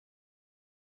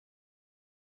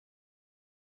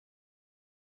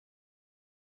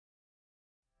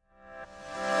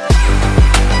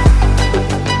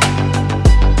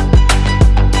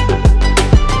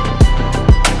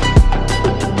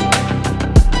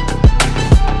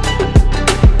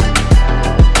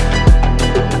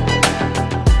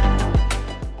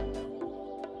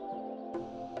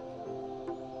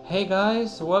Hey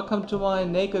guys, welcome to my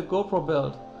naked GoPro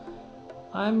build.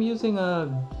 I'm using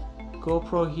a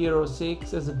GoPro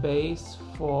HERO6 as a base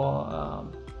for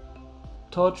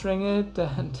torturing it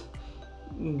and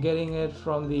getting it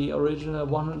from the original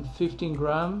 115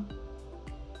 gram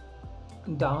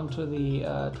down to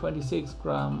the 26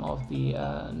 gram of the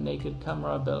naked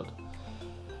camera build.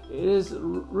 It is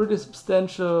really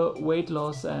substantial weight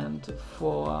loss, and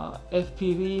for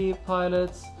FPV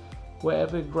pilots where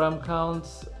every gram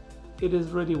counts, it is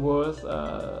really worth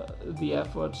the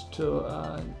effort to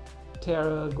tear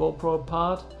a GoPro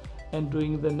apart and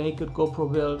doing the naked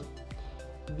GoPro build.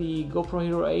 The GoPro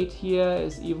Hero 8 here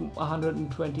is even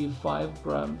 125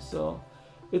 grams, so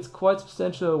it's quite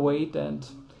substantial weight, and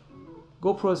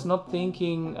GoPro is not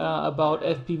thinking about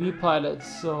FPV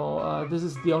pilots, so this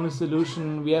is the only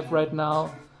solution we have right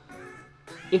now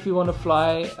if you want to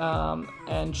fly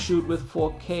and shoot with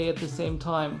 4K at the same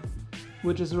time,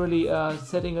 which is really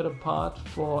setting it apart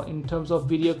in terms of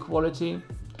video quality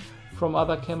from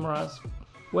other cameras.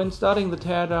 When starting the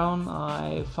teardown,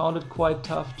 I found it quite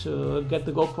tough to get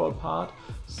the GoPro apart,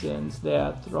 since they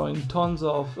are throwing tons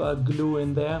of glue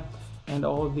in there, and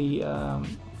all the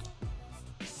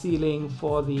sealing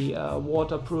for the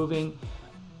waterproofing.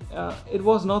 It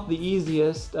was not the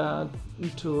easiest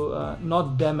to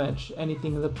not damage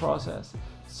anything in the process.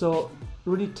 So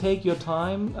really take your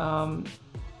time.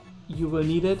 You will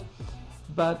need it,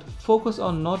 but focus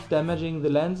on not damaging the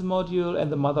lens module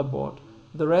and the motherboard.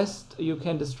 The rest you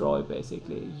can destroy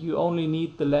basically. You only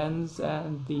need the lens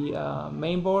and the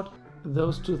mainboard.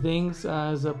 Those two things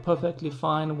is a perfectly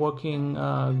fine working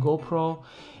GoPro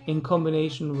in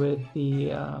combination with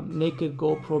the naked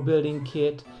GoPro building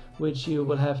kit, which you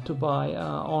will have to buy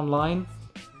online.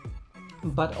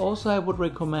 But also I would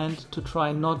recommend to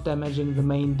try not damaging the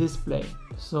main display.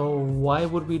 So why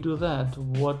would we do that?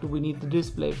 What do we need the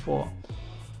display for?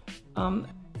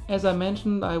 As I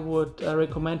mentioned, I would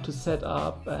recommend to set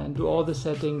up and do all the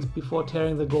settings before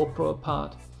tearing the GoPro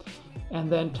apart,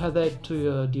 and then tether it to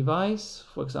your device,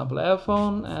 for example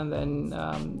iPhone, and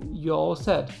then you're all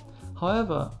set.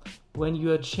 However, when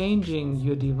you are changing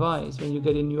your device, when you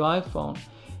get a new iPhone,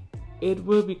 it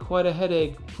will be quite a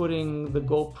headache putting the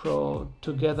GoPro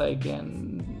together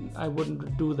again. I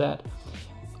wouldn't do that.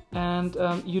 And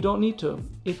you don't need to.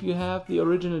 If you have the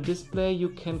original display, you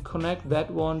can connect that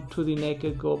one to the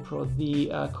naked GoPro. The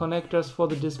connectors for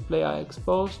the display are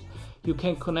exposed. You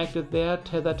can connect it there,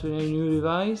 tether to your new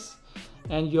device,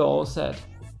 and you're all set.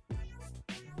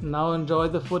 Now enjoy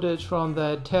the footage from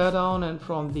the teardown and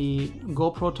from the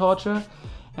GoPro torture,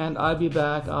 and I'll be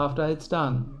back after it's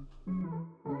done.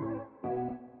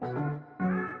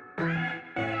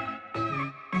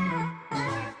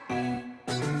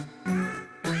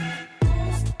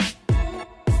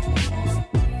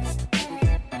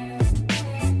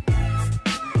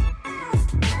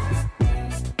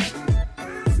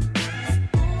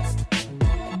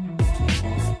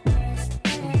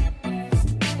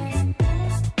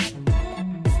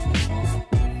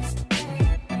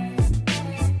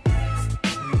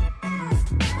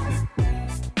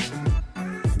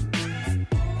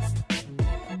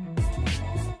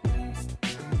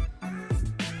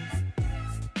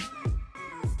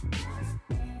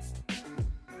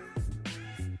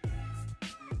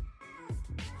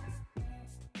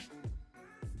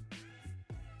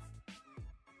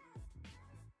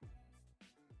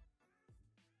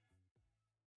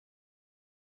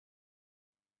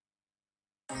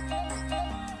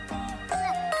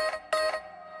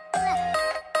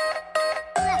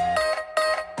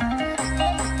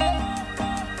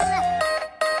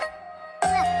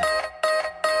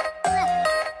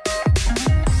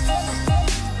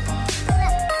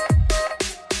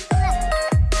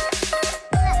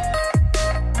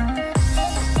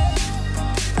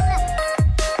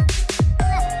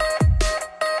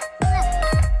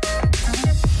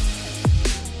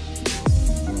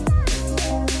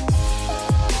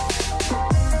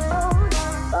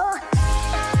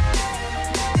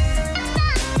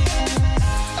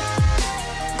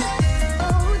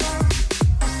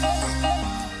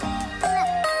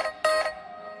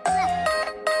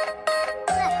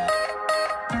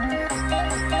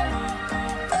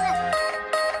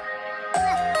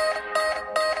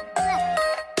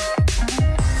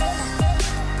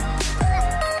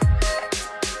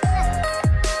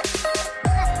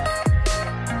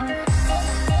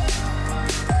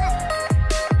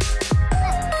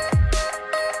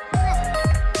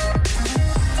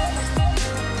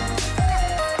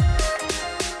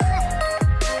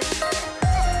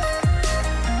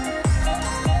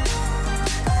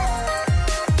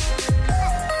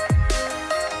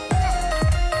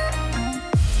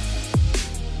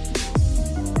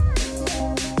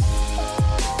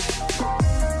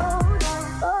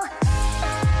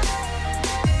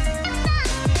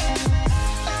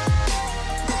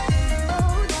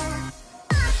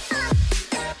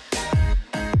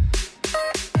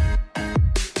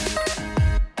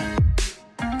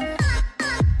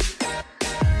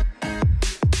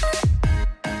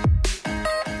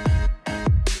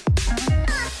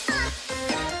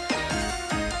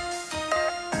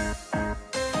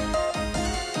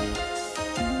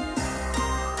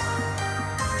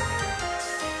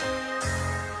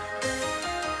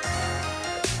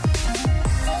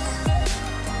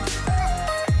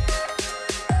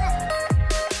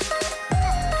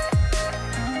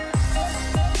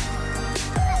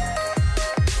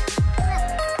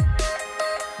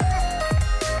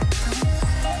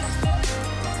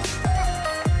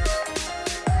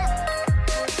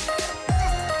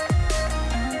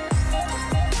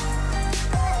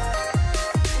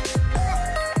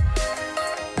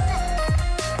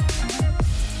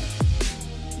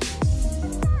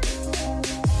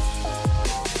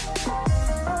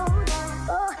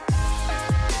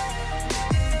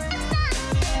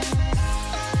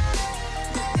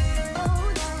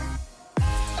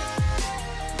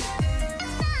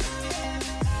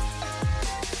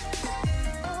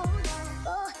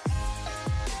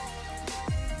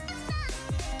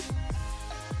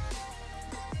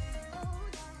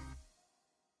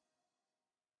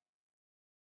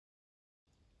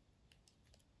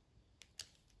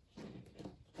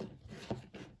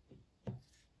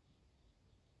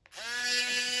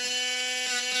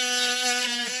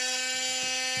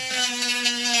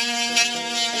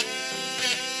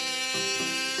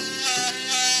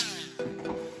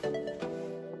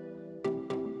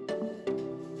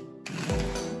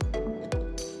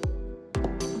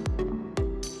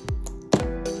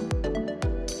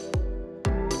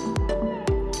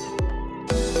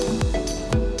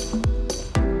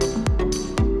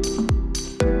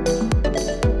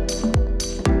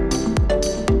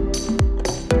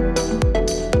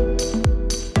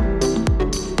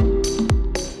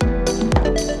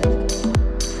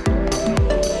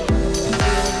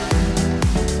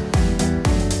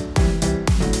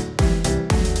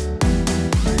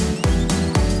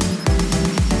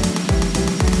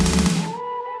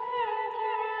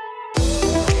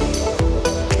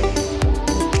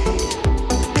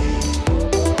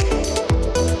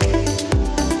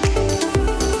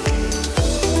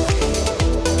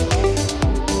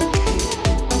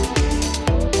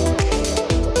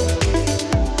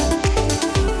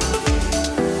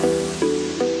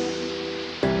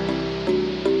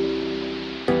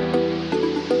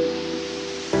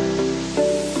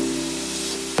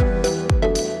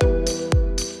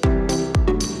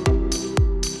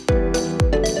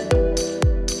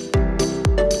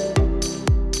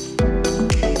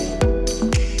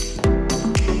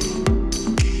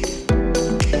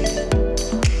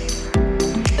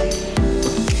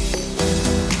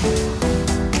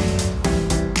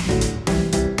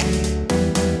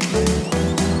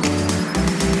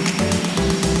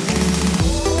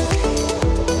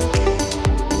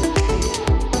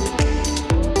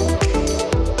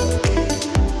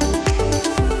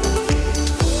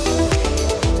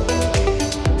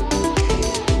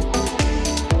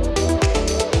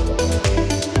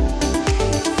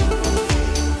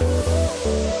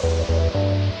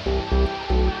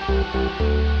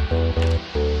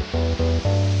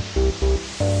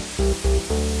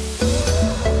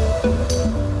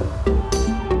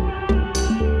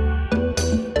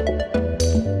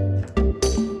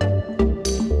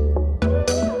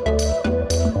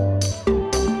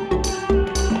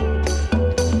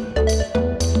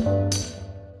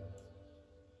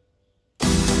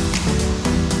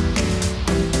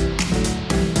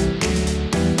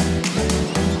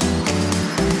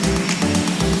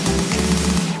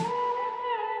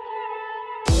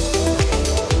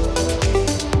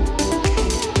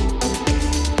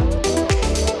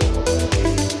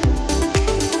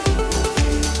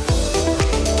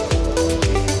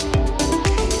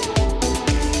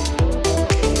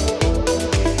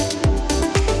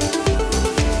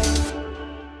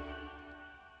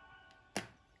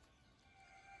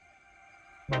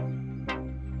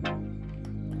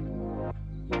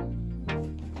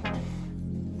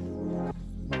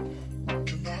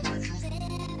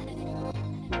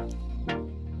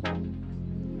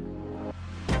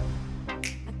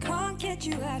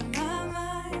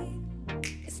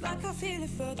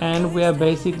 And we are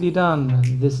basically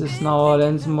done. This is now our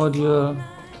lens module,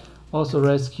 also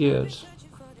rescued.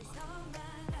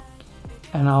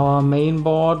 And our main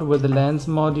board with the lens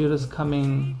module is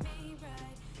coming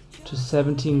to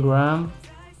 17 gram.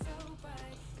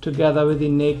 Together with the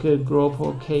naked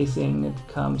GoPro casing, it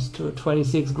comes to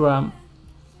 26 gram.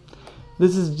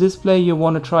 This is display you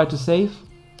want to try to save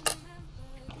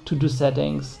to do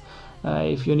settings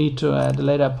if you need to at a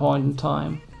later point in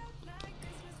time.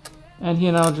 And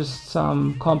here now just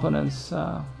some components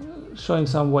showing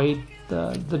some weight,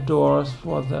 the doors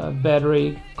for the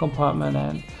battery compartment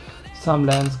and some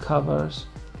lens covers.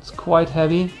 It's quite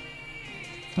heavy.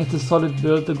 It's a solid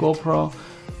build, the GoPro,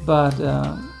 but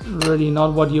really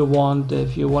not what you want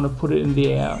if you want to put it in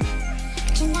the air.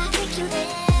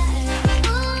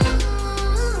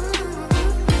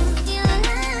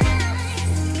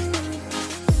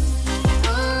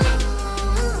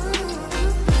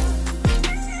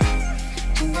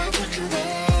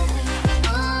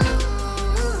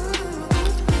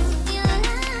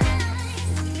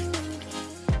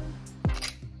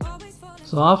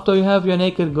 So after you have your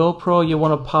naked GoPro, you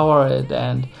want to power it,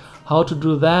 and how to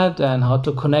do that and how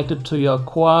to connect it to your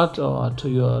quad or to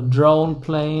your drone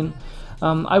plane.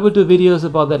 I will do videos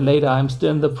about that later. I'm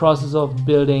still in the process of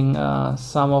building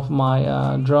some of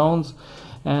my drones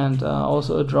and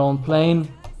also a drone plane.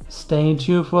 Stay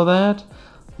tuned for that.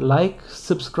 Like,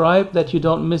 subscribe that you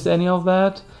don't miss any of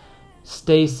that.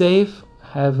 Stay safe,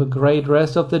 have a great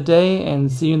rest of the day,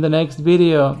 and see you in the next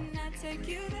video.